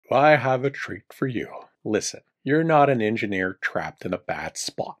I have a treat for you. Listen, you're not an engineer trapped in a bad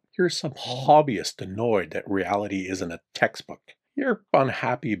spot. You're some hobbyist annoyed that reality isn't a textbook. You're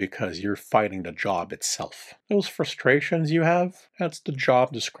unhappy because you're fighting the job itself. Those frustrations you have, that's the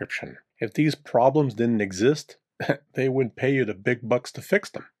job description. If these problems didn't exist, they wouldn't pay you the big bucks to fix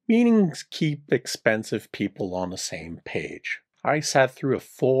them. Meetings keep expensive people on the same page. I sat through a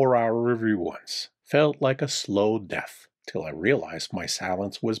 4-hour review once. Felt like a slow death, till I realized my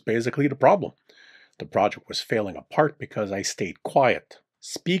silence was basically the problem. The project was failing apart because I stayed quiet.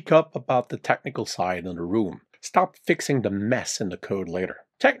 Speak up about the technical side in the room. Stop fixing the mess in the code later.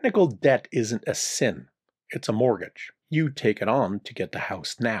 Technical debt isn't a sin. It's a mortgage. You take it on to get the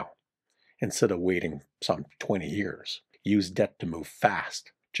house now, instead of waiting some 20 years. Use debt to move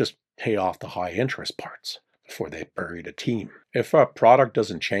fast. Just pay off the high interest parts before they bury the team. If a product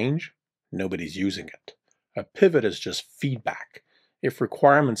doesn't change, nobody's using it. A pivot is just feedback. If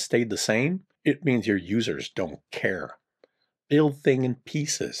requirements stayed the same, it means your users don't care. Build things in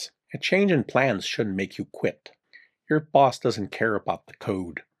pieces. A change in plans shouldn't make you quit. Your boss doesn't care about the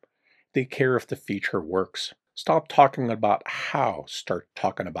code. They care if the feature works. Stop talking about how, start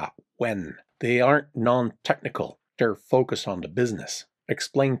talking about when. They aren't non-technical. They're focused on the business.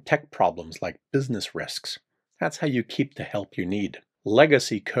 Explain tech problems like business risks. That's how you keep the help you need.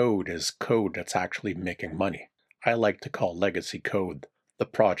 Legacy code is code that's actually making money. I like to call legacy code the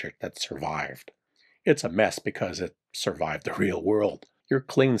project that survived. It's a mess because it survived the real world. Your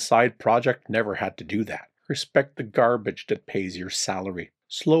clean side project never had to do that. Respect the garbage that pays your salary.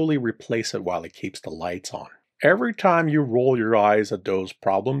 Slowly replace it while it keeps the lights on. Every time you roll your eyes at those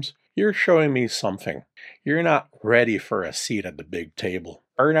problems, you're showing me something. You're not ready for a seat at the big table.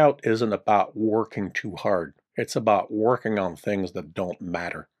 Burnout isn't about working too hard. It's about working on things that don't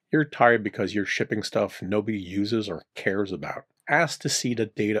matter. You're tired because you're shipping stuff nobody uses or cares about. Ask to see the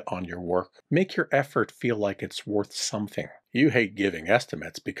data on your work. Make your effort feel like it's worth something. You hate giving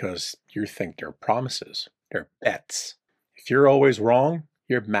estimates because you think they're promises. They're bets. If you're always wrong,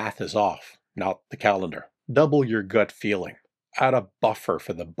 your math is off, not the calendar. Double your gut feeling. Add a buffer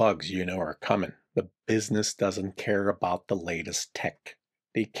for the bugs you know are coming. The business doesn't care about the latest tech.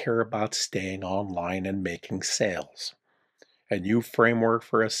 They care about staying online and making sales. A new framework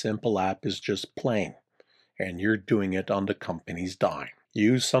for a simple app is just plain, and you're doing it on the company's dime.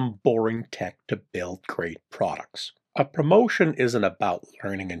 Use some boring tech to build great products. A promotion isn't about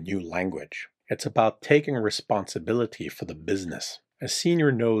learning a new language. It's about taking responsibility for the business. A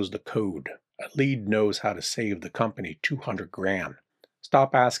senior knows the code. A lead knows how to save the company 200 grand.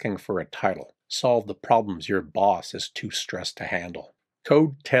 Stop asking for a title. Solve the problems your boss is too stressed to handle.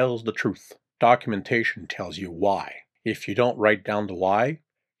 Code tells the truth. Documentation tells you why. If you don't write down the why,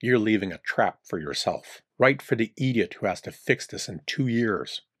 you're leaving a trap for yourself. Write for the idiot who has to fix this in 2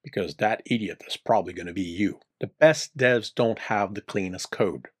 years, because that idiot is probably going to be you. The best devs don't have the cleanest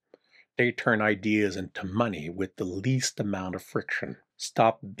code. They turn ideas into money with the least amount of friction.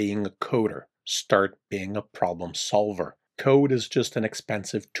 Stop being a coder. Start being a problem solver. Code is just an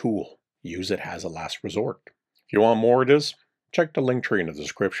expensive tool. Use it as a last resort. If you want more of this, check the link tree in the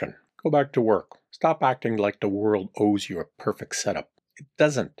description. Go back to work. Stop acting like the world owes you a perfect setup. It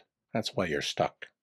doesn't. That's why you're stuck.